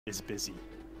is busy.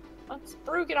 Let's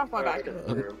Brew, get off my back.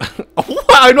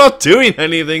 I'm not doing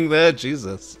anything there,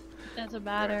 Jesus. Doesn't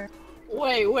matter.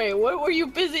 Wait, what were you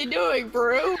busy doing,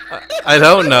 Brew? I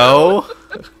don't know.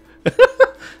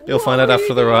 You'll find out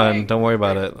after the run. Don't worry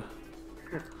about it.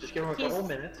 Just give him a couple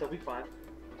minutes, he'll be fine.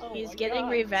 Oh He's my getting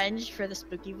God. revenge for the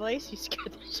spooky voice. You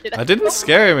scared the shit out I of didn't me.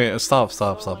 scare me. Stop.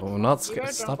 Oh, I'm not you scared.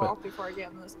 gotta Stop jump it. off before I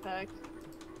get in this pack.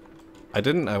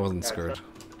 I wasn't scared.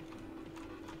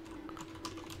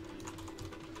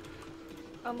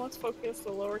 Let's focus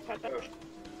the lower cat.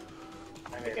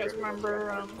 You guys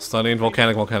remember, Stunning,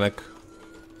 volcanic.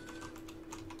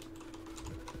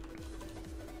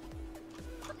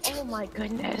 Oh my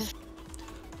goodness.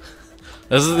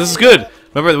 This is good.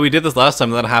 Remember we did this last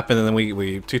time. That happened, and then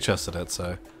we two chested it.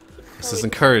 So this is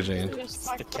encouraging. It's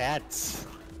the cats.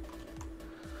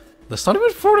 That's not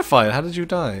even fortified. How did you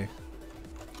die?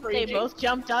 They both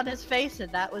jumped on his face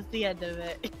and that was the end of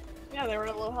it. Yeah, they were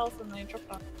at low health and they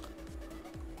jumped on.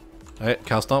 Alright,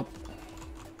 cow stomp.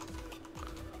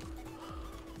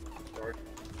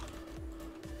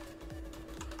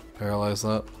 Paralyze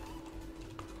that.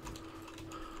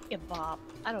 Get bop.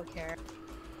 I don't care.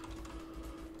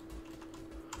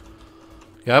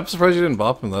 Yeah, I'm surprised you didn't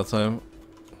bop him that time.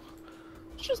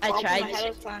 Just I bop them tried. ahead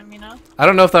of time, you know? I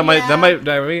don't know if that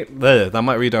Yeah.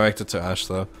 might redirect it to Ash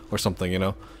though, or something. You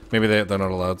know, maybe they're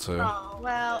not allowed to. Oh,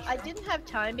 Well, I didn't have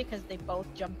time because they both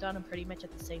jumped on him pretty much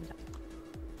at the same time.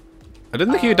 I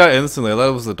didn't think he would die instantly. I thought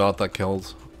it was the dot that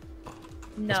killed.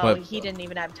 No, my- he didn't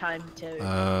even have time to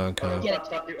Okay. get a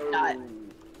dot. Okay, there we go.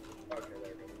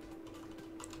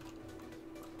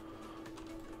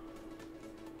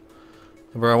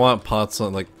 Remember, I want pots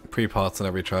on like pre-pots in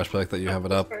every trash bag that you have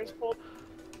it up. first pull.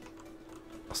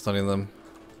 Stunning them.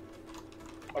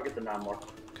 I'll get the non-mark.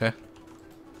 Okay.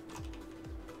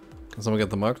 Can someone get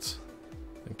them marked?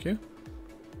 Thank you.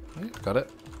 Okay, got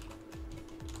it.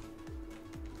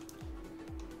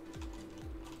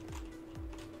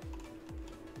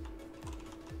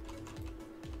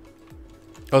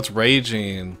 Oh, it's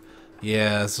raging.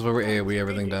 Yeah, this is where we AoE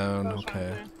everything down.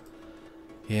 Okay.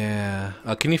 Yeah.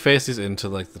 Can you face these into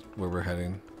like where we're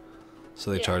heading,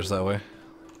 so they Yeah. charge that way?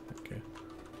 Okay.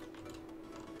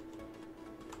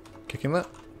 Kicking that.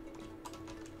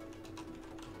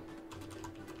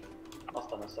 I'll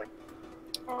stun a sec.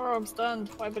 Oh, I'm stunned.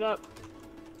 Wipe it up.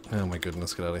 Oh my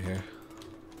goodness, get out of here.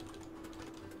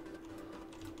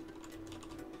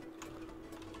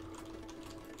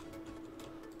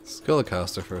 Let's kill the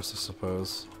caster first, I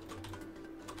suppose.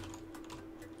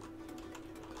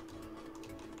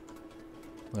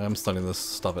 I'm stunning this.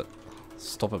 Stop it.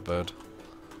 Stop it, bird.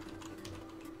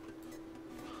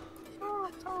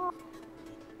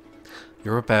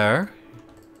 You're a bear.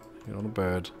 You're not a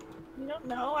bird. You don't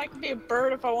know. I could be a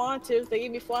bird if I wanted to. If they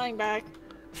give me flying back.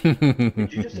 Did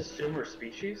you just assume her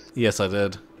species? Yes, I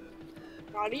did.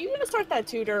 God, are you gonna start that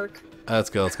too, Dirk? Let's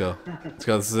go, let's go. Let's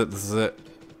go, this is it, this is it.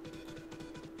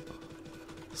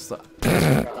 Stop.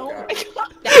 Oh my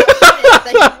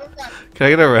God. Can I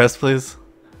get a rest, please?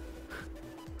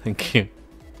 Thank you.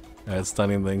 Alright,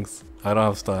 stunning things. I don't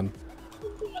have stun.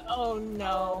 Oh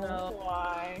no.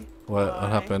 Why? What Why?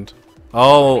 happened?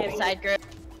 Oh! Side grip.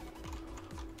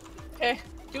 Okay,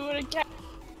 do it again.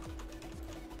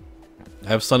 I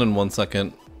have stun in 1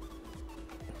 second.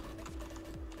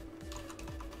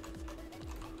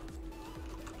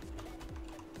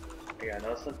 I got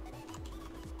nothing.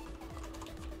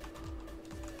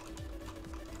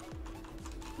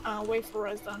 Wait for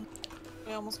res done.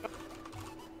 We almost got.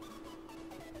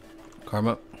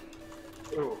 Karma.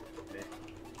 Ooh, okay.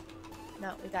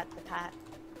 No, we got the pat.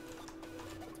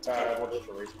 We'll just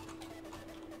release.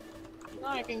 No,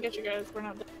 I can get you guys. We're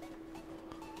not dead.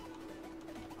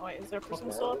 Oh wait, is there a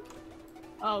person still up?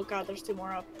 Oh god, there's 2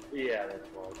 more up. Yeah, there's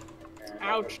one. And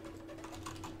Ouch.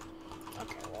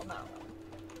 Okay, well now.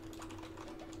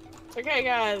 It's okay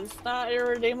guys, it's not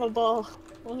irredeemable.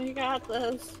 We got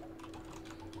this.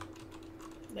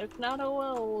 If not, oh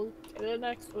well, we'll get it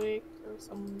next week or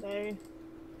someday.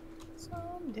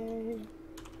 Someday.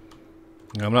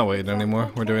 No, I'm not waiting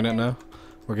anymore. We're doing it now.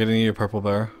 We're getting you a purple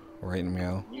bear. Right in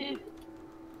meow. Yeah.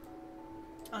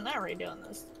 I'm not redoing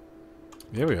this.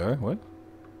 Yeah, we are. What?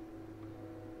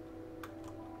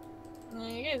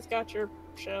 You guys got your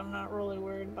shit. I'm not really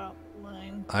worried about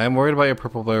mine. I am worried about your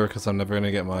purple bear because I'm never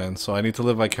gonna get mine, so I need to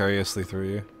live vicariously through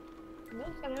you.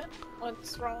 Look at it.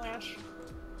 What's wrong, Ash?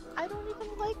 I don't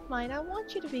even like mine. I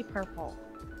want you to be purple.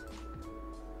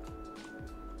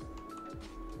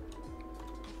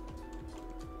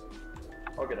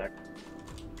 I'll get that.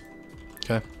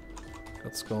 Okay.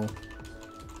 Let's go.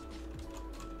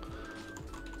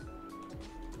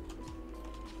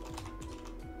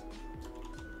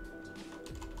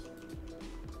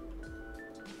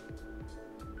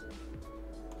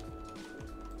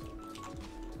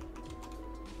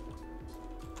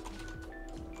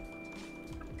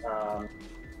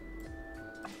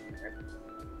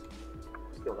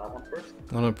 right? Kill that one first.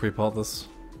 I'm gonna pre-pop this.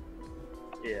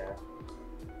 Yeah.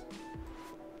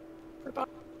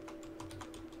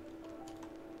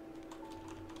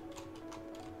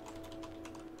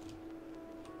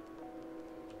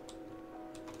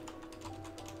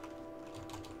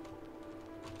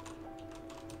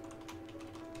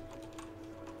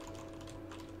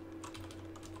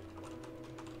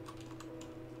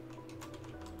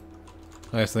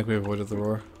 Nice, I think we avoided the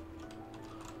roar.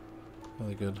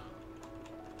 Really good.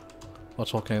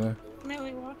 Watch Volcano.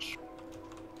 Melee watch.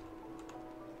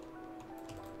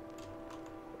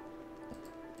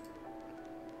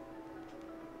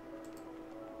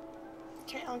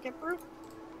 Okay, I'll get brew.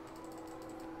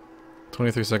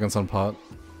 23 seconds on pot.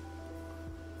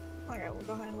 Okay, we'll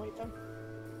go ahead and wait then.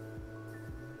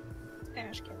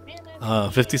 Ash can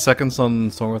manage. 50 seconds on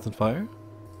Stormworth and Fire.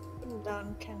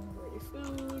 Done can ready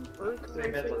food. Burr can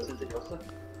Same ready as food. Susie Joseph.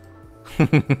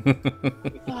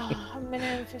 A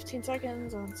minute and 15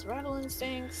 seconds on survival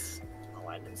instincts. Oh,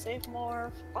 I didn't save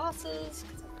more for bosses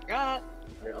because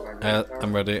I forgot.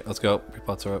 I'm ready. Let's go.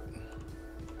 Pre-pots are up.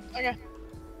 Okay.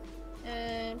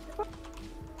 And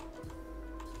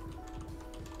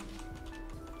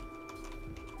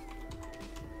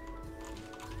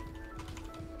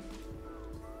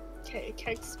okay,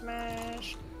 keg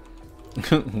smash.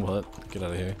 What? Get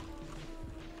out of here.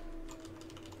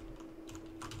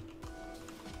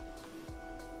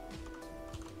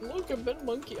 Look, I've been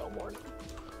monkey all morning.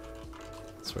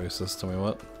 It's racist. Tell me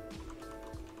what?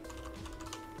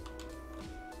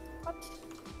 What?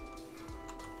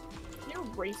 You're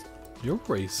racist. You're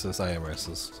racist. I am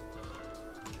racist.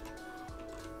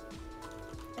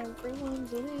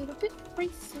 Everyone's a little bit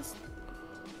racist.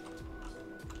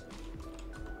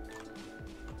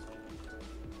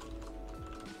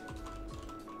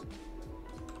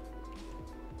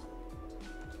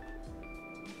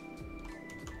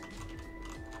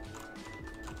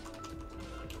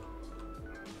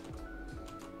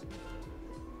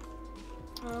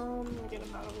 Get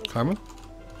him out of this. Carmen?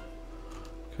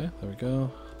 Okay, there we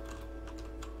go.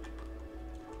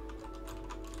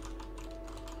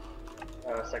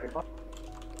 Second pot.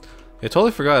 I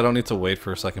totally forgot I don't need to wait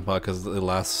for a second pot because it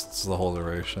lasts the whole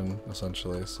duration,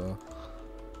 essentially, so...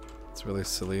 It's really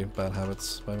silly bad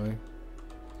habits by me.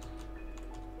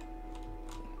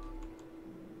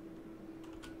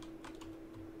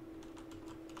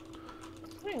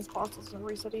 I think his boss doesn't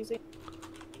reset easy.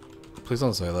 Please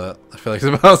don't say that. I feel like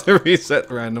it's about to reset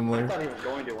I randomly. thought he was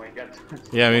going to when he got to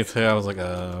Yeah, me too. I was like,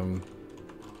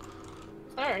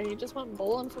 Sorry, you just went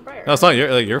bowling for bear. No, it's not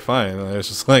your, like, you're fine. It's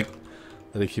just like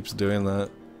that he keeps doing that.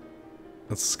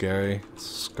 That's scary. It's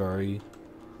scary.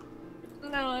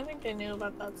 No, I think they knew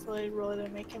about that, so they really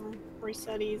didn't make him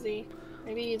reset easy.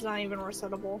 Maybe he's not even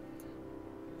resettable.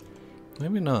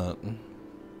 Maybe not.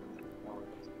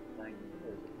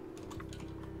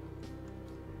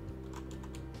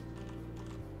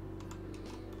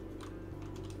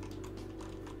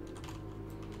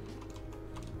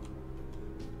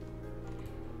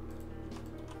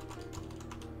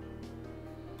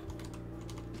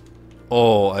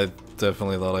 Oh, I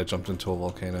definitely thought I jumped into a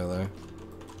volcano there.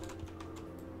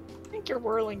 I think your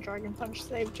whirling dragon punch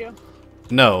saved you.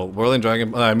 No, Whirling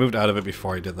Dragon... I moved out of it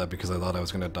before I did that because I thought I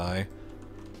was gonna die.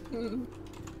 Mm.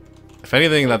 If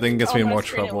anything, that thing gets me in On my more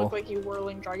screen, It trouble. looked like you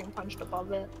whirling dragon punched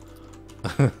above it.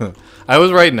 I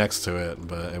was right next to it,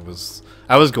 but it was...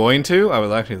 I was going to. I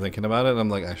was actually thinking about it, and I'm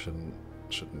like, I shouldn't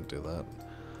do that.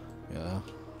 Yeah.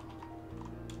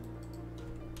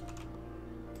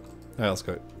 Alright, let's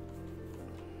go.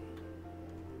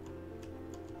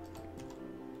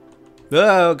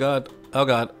 Oh god. Oh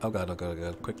god. Oh god. Oh god.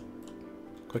 Oh god.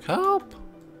 Quick help!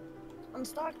 I'm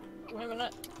stuck. Give me a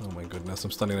minute. Oh my goodness,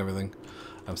 I'm stunning everything.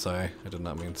 I'm sorry, I did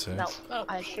not mean to. No,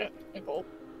 Oh, shit. I bolt.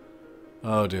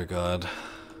 Oh dear god.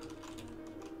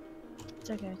 it's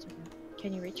okay, it's okay.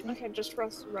 Can you reach me? Okay, just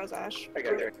res Ash. I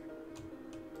got there.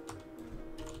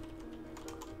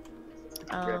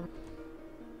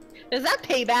 Is that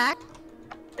payback?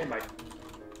 Hey, Mike.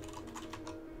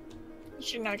 Did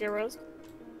she not get res?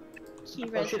 He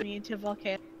res me into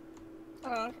Volcanic.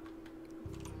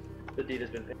 The deed has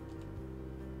been paid.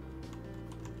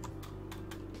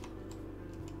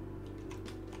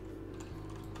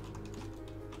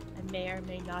 I may or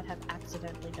may not have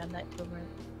accidentally done that to her.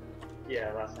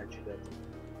 Yeah, last night she did.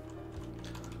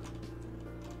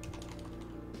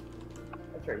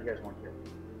 That's right, you guys weren't here.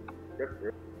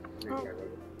 Rip. Oh.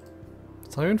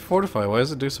 It's not even fortify, why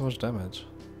does it do so much damage?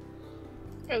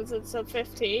 Because it's a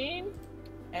 15.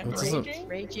 And What does it- raging.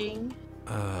 Raging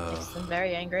makes them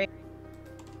very angry.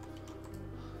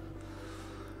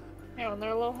 Yeah, when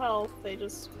they're low health, they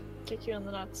just kick you in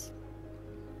the nuts.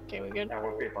 Okay, we good? Yeah,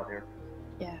 we're creep out here.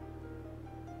 Yeah.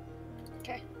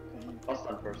 Okay. Go ahead. I'll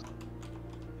stun first.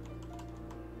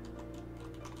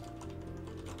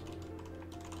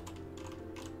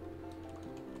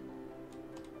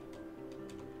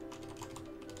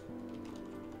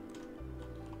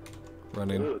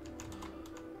 Running. Ooh.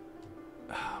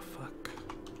 Ah, fuck.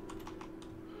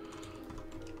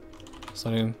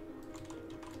 Stunning.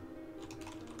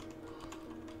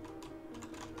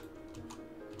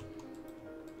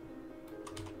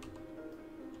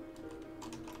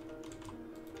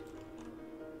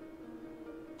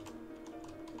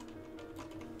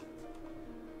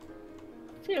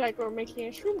 I feel like we're making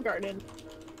a shroom garden.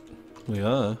 We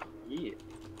are. Yeah.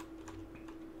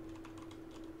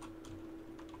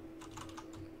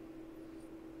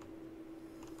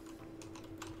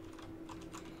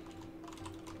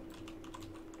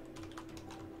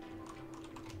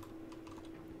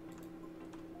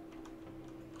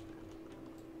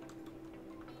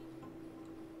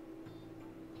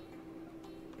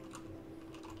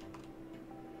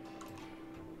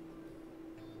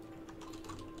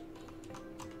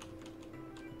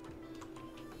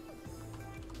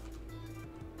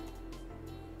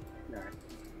 Alright.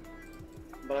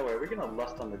 By the way, are we gonna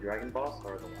lust on the dragon boss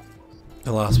or the last boss?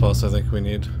 The last boss I think we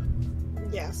need.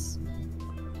 Yes.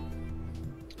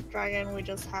 Dragon, we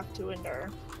just have to endure.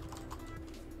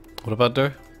 What about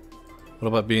Dur? What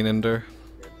about being in Dur?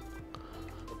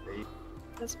 Okay.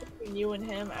 That's between you and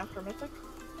him after Mythic.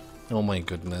 Oh my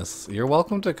goodness. You're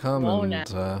welcome to come Won't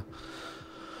and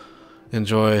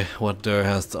enjoy what Dur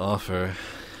has to offer.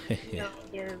 No,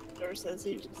 Dur says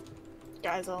he just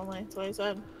guys only. That's what he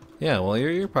said. Yeah, well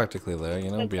you're practically there, you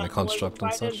know, Said being a Duncan was construct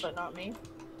and invited, such. but not me.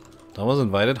 I was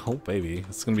invited? Oh baby.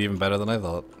 It's gonna be even better than I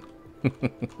thought.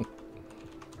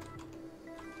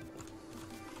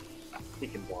 He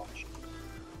can watch.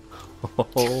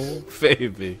 Oh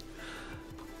baby.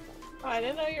 I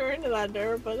didn't know you were into that,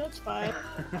 Dur, but that's fine.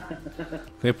 Can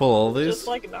we pull all these? Just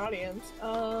like an audience.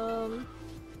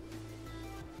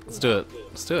 Let's do it.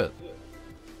 Let's do it.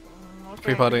 Okay.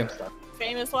 Free potting.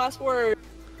 Famous last word.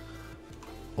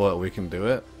 What, we can do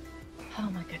it? Oh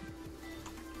my goodness.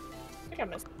 I think I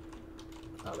missed.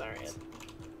 Oh, there he is.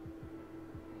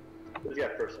 Who's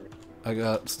got first? I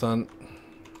got stunned.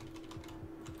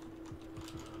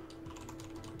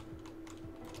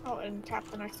 Oh, and tap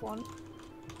the next one.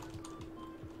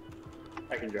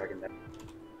 I can dragon that.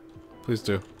 Please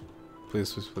do.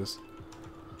 Please, please, please.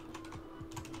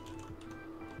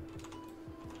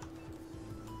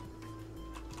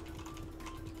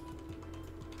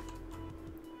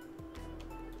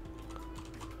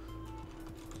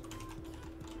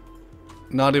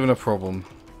 Not even a problem.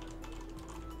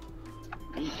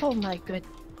 Oh my good.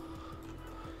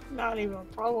 Not even a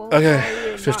problem. Okay, Why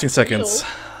are you 15 not seconds.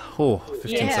 healed? Oh,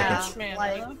 15 Yeah. seconds. Man,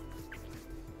 Like- huh?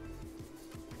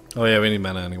 Oh yeah, we need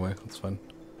mana anyway. That's fine.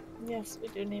 Yes, we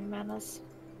do need manas.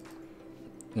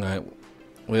 Alright.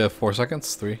 We have 4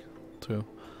 seconds. 3, 2.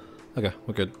 Okay,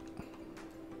 we're good.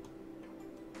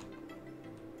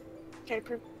 Okay,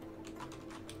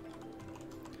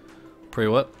 Pre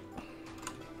what?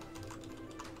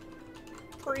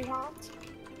 pretty hot.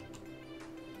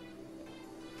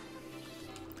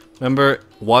 Remember,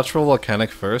 watch for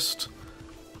Volcanic first.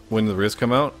 When the rears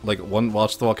come out, like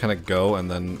watch the Volcanic go and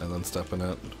then step in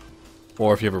it.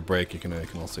 Or if you have a break, you can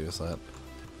also use that.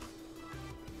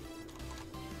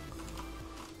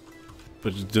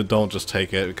 But don't just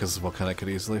take it because Volcanic could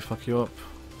easily fuck you up.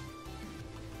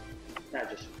 Nah,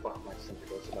 just fuck my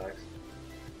Synthaghost bags.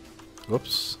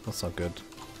 Whoops, that's not good.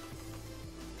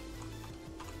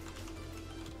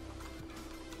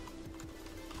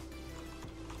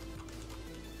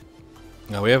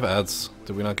 Now we have ads.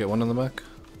 Did we not get one in the back?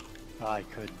 I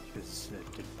couldn't because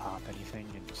it didn't pop anything,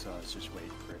 and so I was just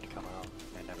waiting for it to come out.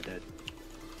 I never did.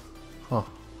 Huh.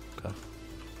 Okay.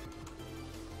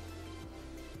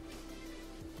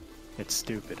 It's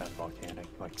stupid on Volcanic.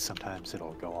 Like sometimes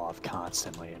it'll go off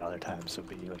constantly, and other times it'll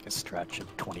be like a stretch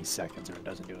of 20 seconds where it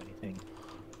doesn't do anything.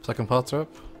 Second pots are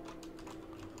up.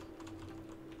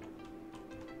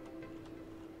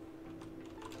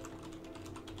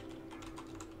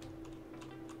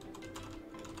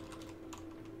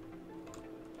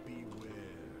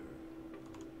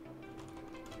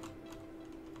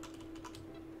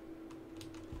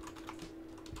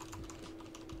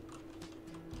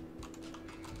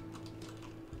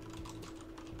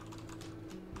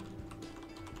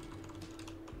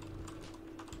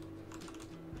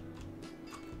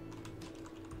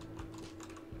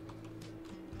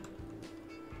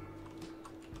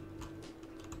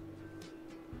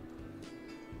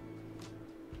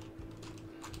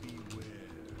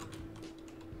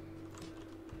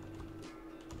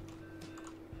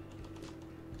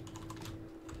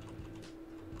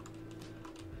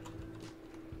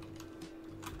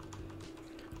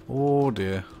 Oh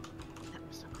dear. That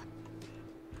was so close.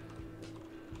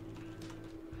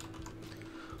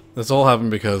 This all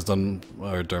happened because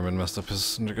Dermot messed up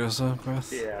his Nergosa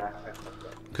breath. Yeah, I fucked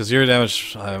up. Because your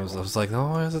damage, I was like,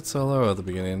 oh, why is it so low at the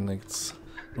beginning? Like, it's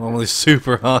normally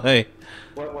super high.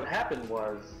 What happened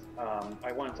was,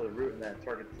 I went to the root and then it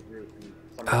targeted the root.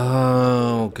 And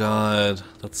Oh god,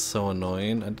 that's so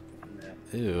annoying.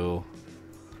 Yeah. Ew.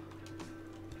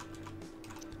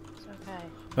 It's okay.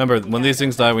 Remember, You when gotta these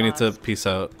things get die, that we need to boss. peace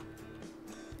out.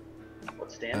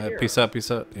 What, stand here? Peace out,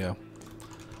 peace out. Yeah.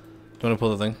 Do you want to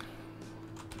pull the thing?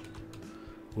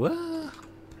 What?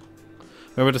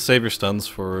 Remember to save your stuns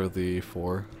for the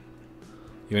 4.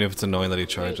 Even if it's annoying that he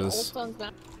Wait, all charges. stuns now?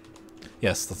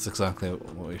 Yes, that's exactly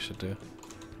what we should do.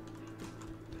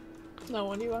 No,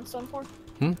 what do you want stun for?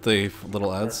 The little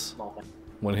That's a ads small thing.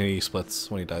 when he splits,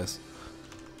 when he dies.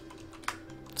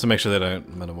 To make sure they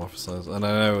don't metamorphosize. And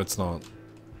I know it's not.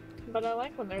 But I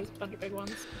like when there's a bunch of big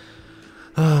ones.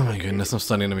 Oh my goodness, I'm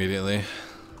stunning immediately.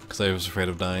 Because I was afraid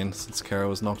of dying since Kerro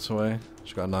was knocked away.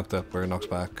 She got knocked up or knocked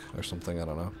back or something, I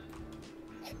don't know.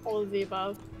 All of the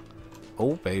above.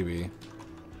 Oh baby.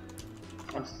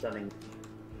 I'm stunning.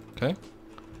 Okay.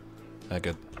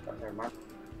 Good. Oh, never mind.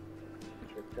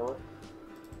 Should we kill it?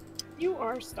 You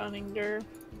are stunning, Dur.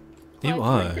 You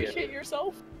Glad are. appreciate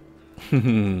yourself.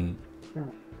 You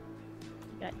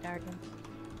got Dargan.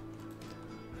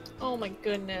 Oh my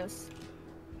goodness.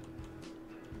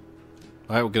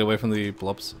 Alright, we'll get away from the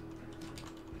blobs.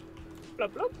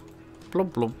 Blub blub.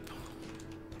 Blub blub.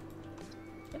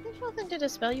 If there's nothing to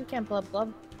dispel, you can't blub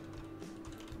blub.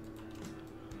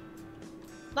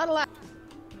 Not allowed.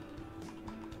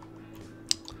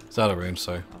 It's out of range,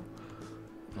 sorry.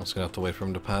 I was gonna have to wait for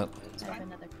him to pat. It's I have fine.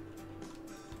 another.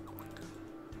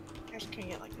 I just can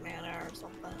get like mana or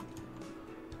something.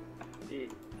 Yeah.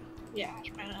 Yeah,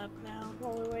 just mana up now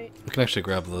while we wait. We can actually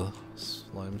grab the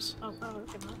slimes. Oh, I was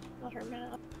gonna let her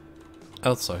mana up.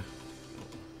 Oh, sorry.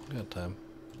 We got time.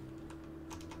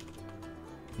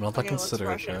 I'm not that Okay, let's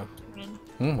considerate, rush it.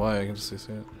 Joe. Why? I can just see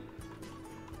it.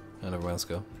 Oh, never mind, let's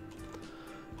go.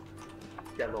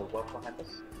 Got a little whelp behind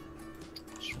us.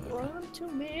 Just run to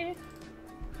me.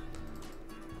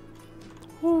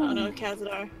 Oh no,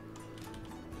 Khazadar.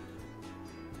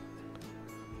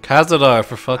 Khazadar,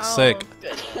 for fuck's Oh, sake.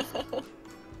 goodness.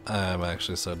 I'm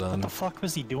actually so What done. the fuck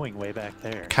was he doing way back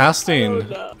there? Casting! Oh,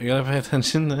 no. You gotta pay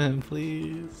attention then,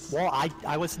 please. Well,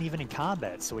 I wasn't even in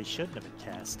combat, so he shouldn't have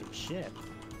been casting. Shit.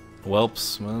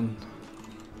 Whelps, man.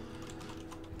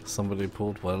 Somebody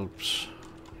pulled whelps.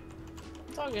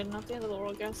 It's all good, not the end of the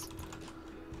world, guys.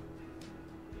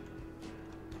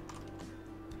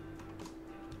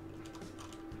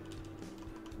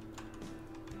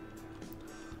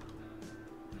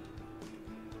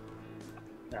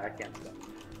 No, I can't stun.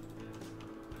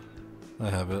 I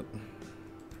have it.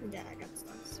 Yeah, I got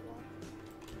stuff as well.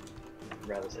 I'd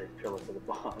rather say kill it for the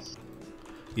boss.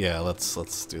 Yeah,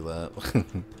 let's do that.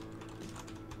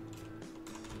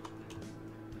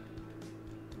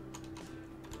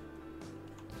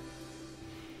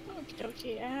 Okie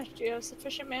dokie, Ash, do you have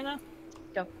sufficient mana?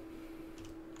 Go.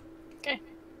 Okay,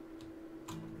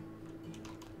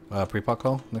 Pre-pot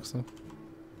call next time?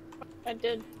 I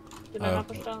did. Did I Oh. not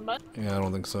push down the button? Yeah, I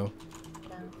don't think so.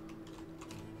 No.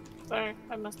 Sorry,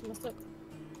 I must have missed it.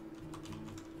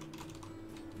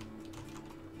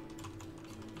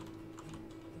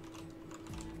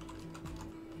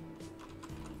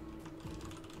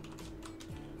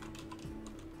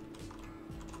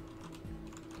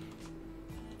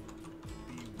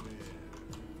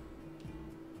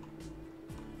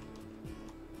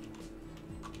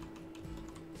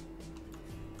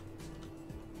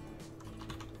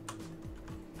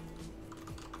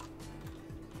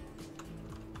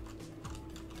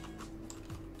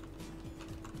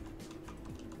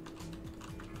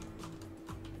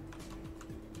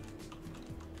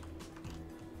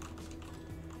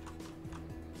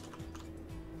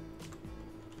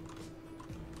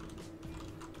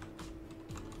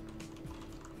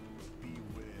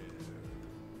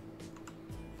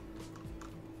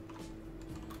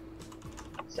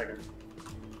 Second.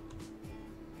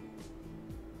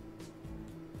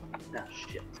 Ah,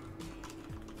 shit.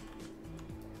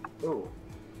 Ooh.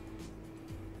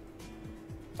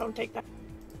 Don't take that.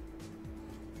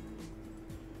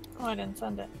 Oh, I didn't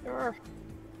send it. Urgh.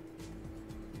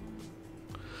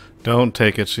 Don't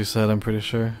take it, she said, I'm pretty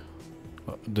sure.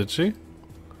 Did she?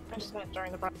 I just meant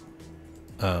during the break.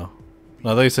 Oh.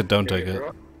 No, I thought you said don't take it.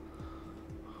 Girl.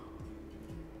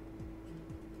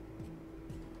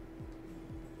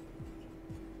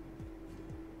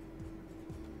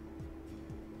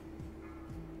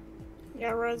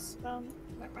 Yeah, Rose, never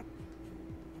mind.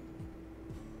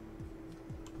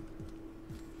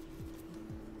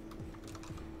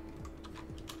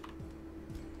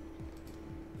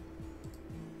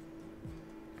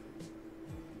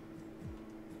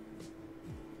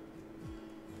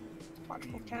 Watch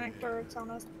volcanic birds on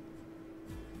us.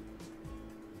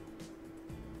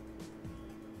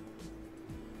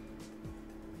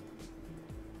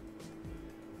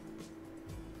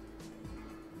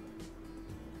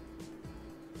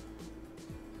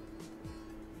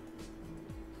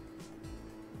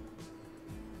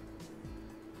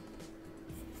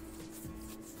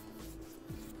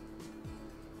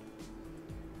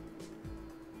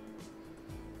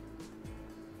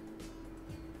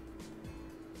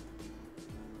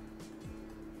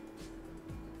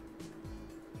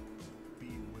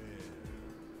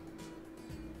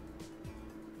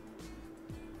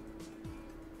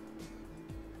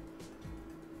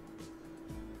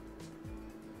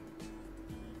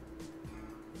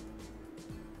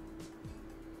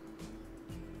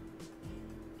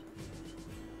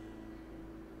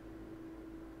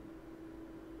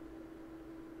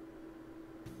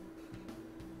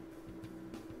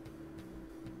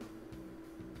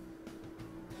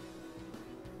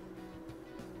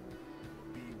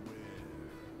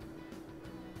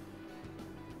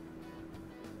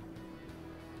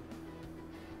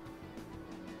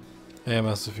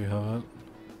 AMS if you have it.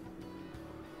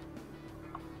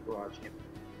 Garage him.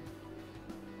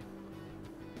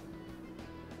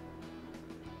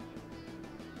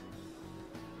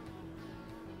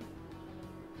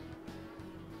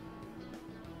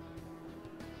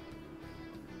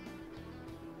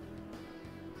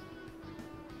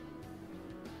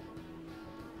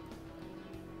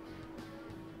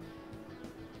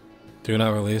 Do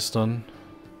not release done.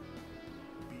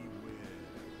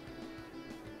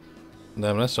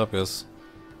 Damn, nice job, guys.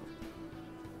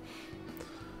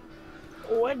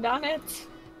 We done it.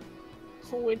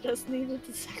 We just needed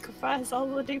to sacrifice all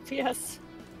the DPS.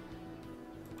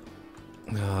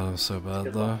 God, I'm so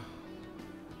bad though.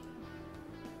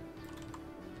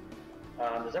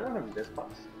 Does everyone have this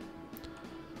box?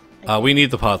 We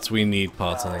need the pots. We need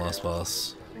pots on the last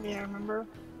boss. Yeah, remember?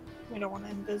 We don't want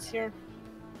to end this here.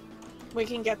 We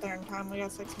can get there in time. We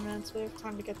got 6 minutes. We have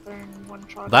time to get there in one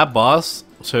shot. That boss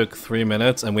took 3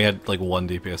 minutes, and we had like 1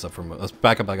 DPS up from it. Let's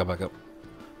back up, back up, back up.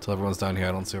 Till everyone's down here.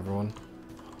 I don't see everyone.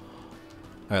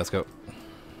 Alright, let's go.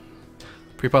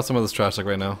 Pre-pot some of this trash like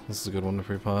right now. This is a good one to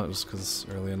pre-pot, just because it's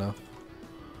early enough.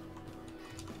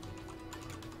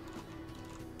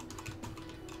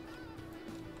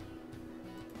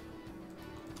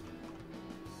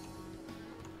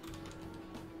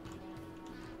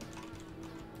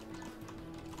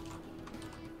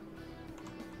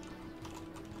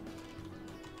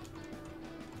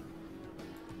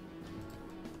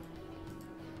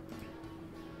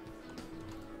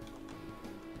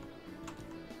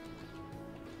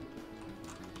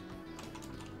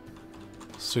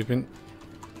 Sweeping.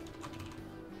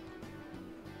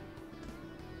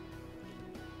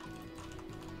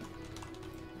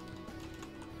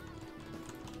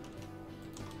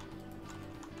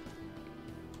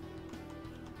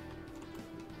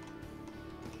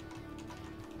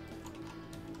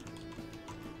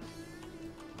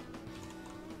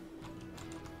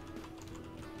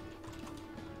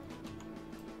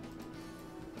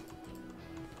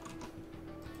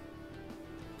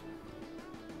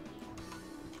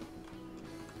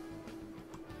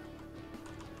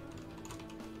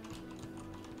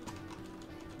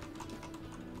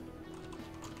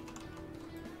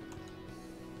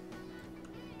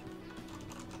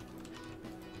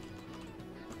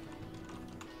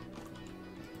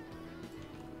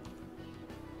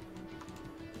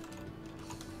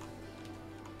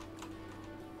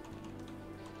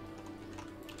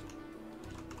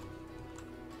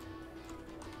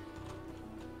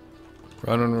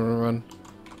 Run, run, run, run, run.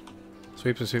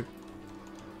 Sweep, sweep.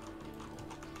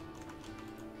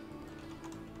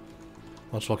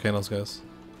 Watch volcanoes, guys.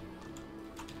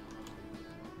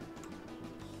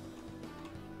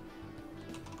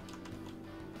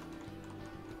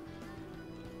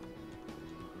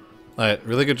 Alright,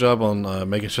 really good job on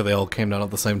making sure they all came down at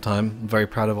the same time. I'm very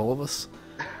proud of all of us.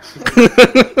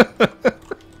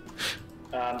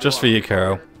 Just for you,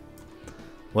 Kerro.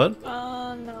 What?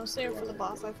 No, save it for the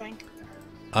boss, I think.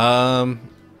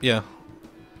 Yeah.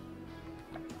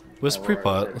 Let's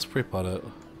pre-pot. Let's pre-pot it.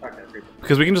 Okay, pre-pot.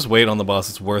 Because we can just wait on the boss.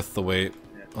 It's worth the wait,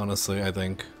 honestly, I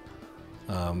think.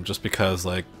 Just because,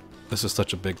 like, this is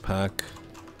such a big pack.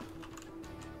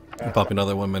 And pop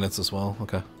another 1 minute as well.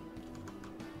 Okay.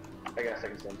 I got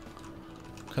second stun.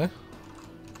 Okay.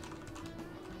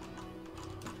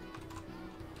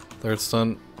 Third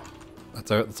stun.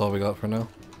 That's it. That's all we got for now.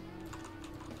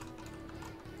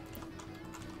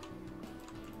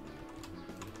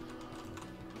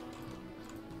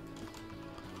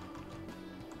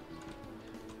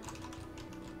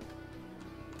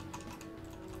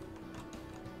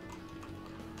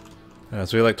 So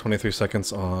we have like 23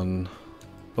 seconds on...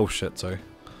 Oh shit, sorry.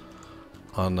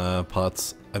 On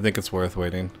pots. I think it's worth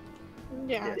waiting.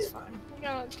 Yeah, it's fine. We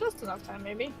got just enough time,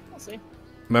 maybe. We'll see.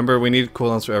 Remember, we need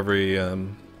cooldowns for every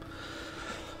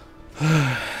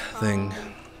thing.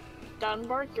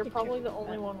 Dunbark, you're probably the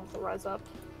only one with the res up.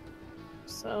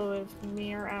 So if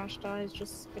me or Ash dies,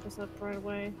 just get us up right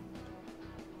away.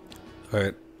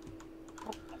 Alright,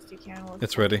 Best you can.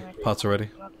 it's ready. Pots are ready.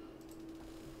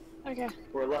 Okay.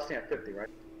 We're less than at 50, right?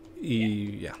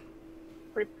 Yeah.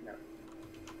 Pre- No.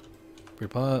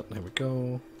 Pre-pot, there we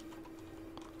go.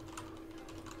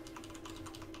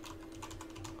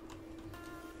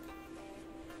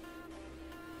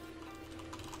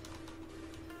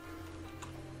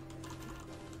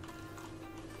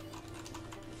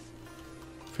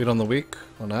 Feed on the weak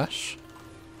on Ash.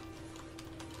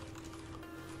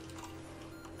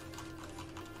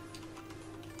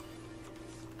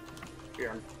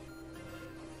 Here,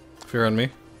 Fear on me.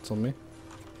 It's on me.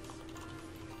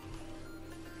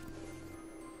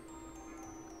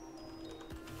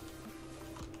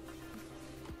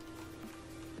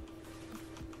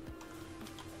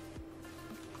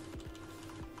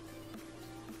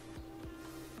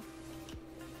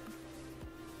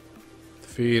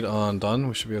 Feed on done.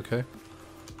 We should be okay.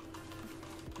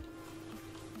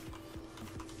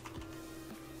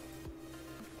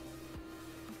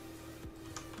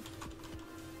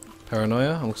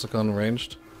 Paranoia. It looks like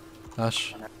unranged.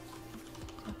 Ash.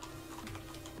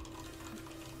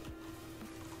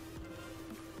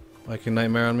 Viking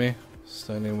Nightmare on me.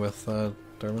 Standing with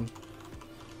Derman.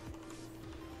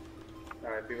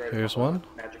 Alright, be ready. Here's for one.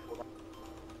 Magic cooldown.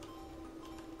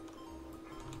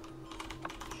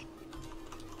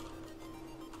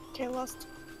 Okay, lost.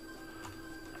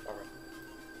 Alright.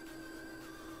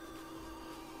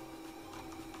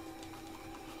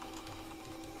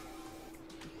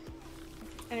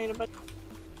 I need a bit.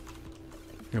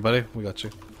 Here, buddy. We got you.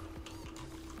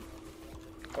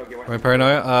 Okay, one. Right,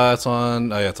 Paranoia. It's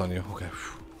on. Oh, yeah, it's on you. Okay.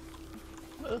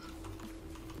 Ugh.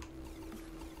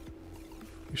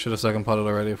 You should have second potted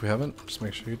already if we haven't. Just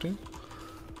make sure you do.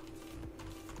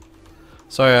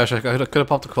 Sorry, Ash. I could have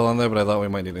popped a quill on there, but I thought we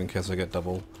might need it in case I get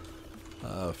double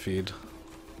feed.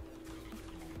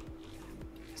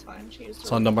 It's fine. She used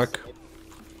It's on Dunbark.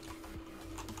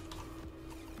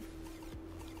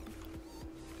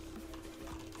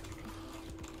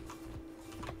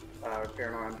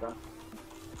 Paranoia, I'm done.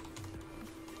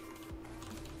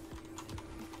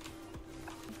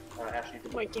 Ash, you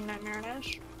can. Waking Nightmare and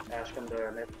Ash. Ash, come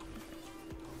to mid.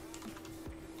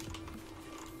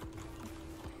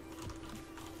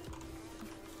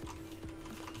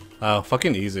 Oh,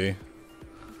 fucking easy.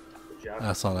 Good job.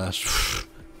 That's on Ash.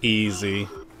 Easy.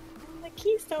 The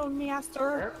Keystone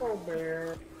Master. Careful,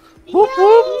 bear. Whoop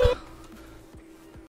whoop!